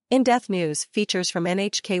In-depth news features from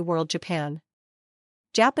NHK World Japan.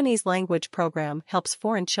 Japanese language program helps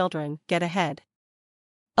foreign children get ahead.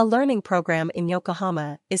 A learning program in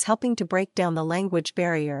Yokohama is helping to break down the language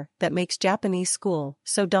barrier that makes Japanese school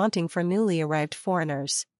so daunting for newly arrived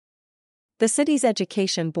foreigners. The city's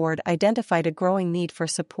education board identified a growing need for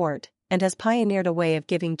support and has pioneered a way of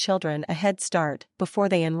giving children a head start before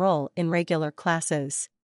they enroll in regular classes.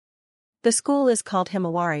 The school is called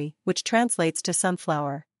Himawari, which translates to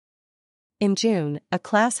sunflower. In June, a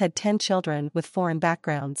class had 10 children with foreign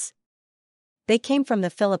backgrounds. They came from the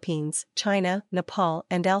Philippines, China, Nepal,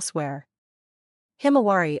 and elsewhere.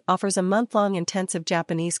 Himawari offers a month-long intensive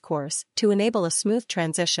Japanese course to enable a smooth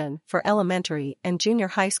transition for elementary and junior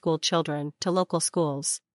high school children to local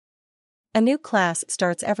schools. A new class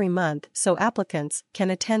starts every month so applicants can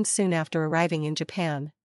attend soon after arriving in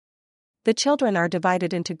Japan. The children are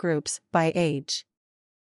divided into groups by age.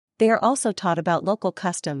 They are also taught about local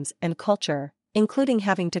customs and culture, including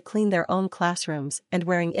having to clean their own classrooms and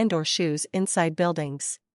wearing indoor shoes inside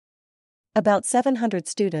buildings. About 700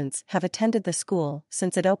 students have attended the school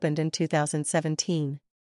since it opened in 2017.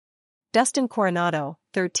 Dustin Coronado,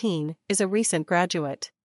 13, is a recent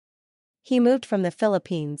graduate. He moved from the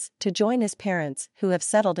Philippines to join his parents who have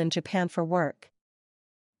settled in Japan for work.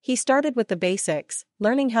 He started with the basics,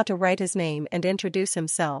 learning how to write his name and introduce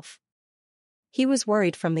himself. He was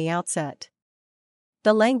worried from the outset.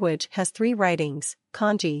 The language has 3 writings,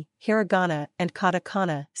 kanji, hiragana, and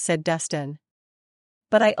katakana, said Dustin.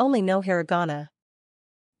 But I only know hiragana.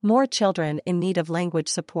 More children in need of language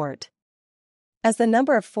support. As the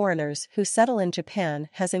number of foreigners who settle in Japan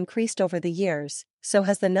has increased over the years, so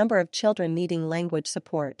has the number of children needing language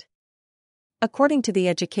support. According to the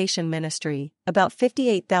Education Ministry, about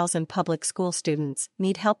 58,000 public school students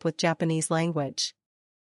need help with Japanese language.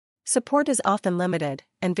 Support is often limited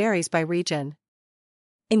and varies by region.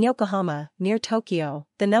 In Yokohama, near Tokyo,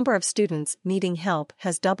 the number of students needing help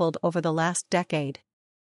has doubled over the last decade.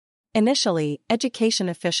 Initially, education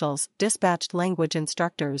officials dispatched language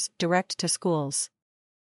instructors direct to schools.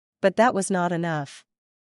 But that was not enough.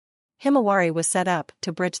 Himawari was set up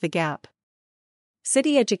to bridge the gap.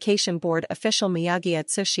 City Education Board official Miyagi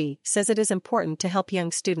Atsushi says it is important to help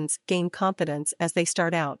young students gain confidence as they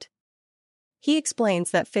start out. He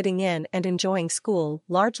explains that fitting in and enjoying school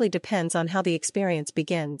largely depends on how the experience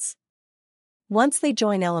begins. Once they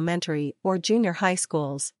join elementary or junior high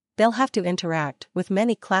schools, they'll have to interact with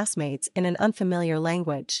many classmates in an unfamiliar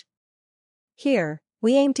language. Here,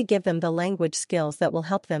 we aim to give them the language skills that will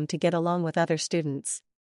help them to get along with other students.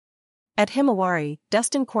 At Himawari,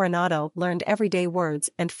 Dustin Coronado learned everyday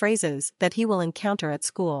words and phrases that he will encounter at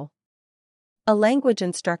school. A language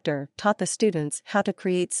instructor taught the students how to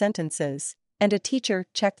create sentences, and a teacher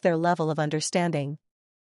checked their level of understanding.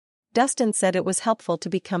 Dustin said it was helpful to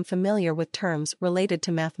become familiar with terms related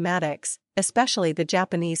to mathematics, especially the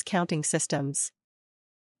Japanese counting systems.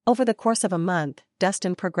 Over the course of a month,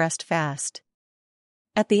 Dustin progressed fast.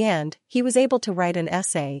 At the end, he was able to write an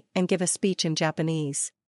essay and give a speech in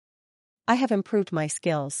Japanese. I have improved my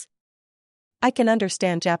skills. I can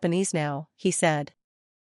understand Japanese now, he said.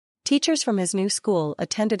 Teachers from his new school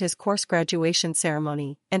attended his course graduation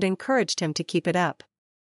ceremony and encouraged him to keep it up.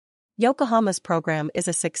 Yokohama's program is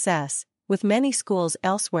a success, with many schools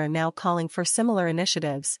elsewhere now calling for similar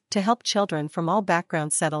initiatives to help children from all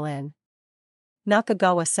backgrounds settle in.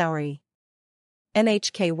 Nakagawa Saori,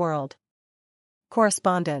 NHK World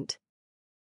Correspondent.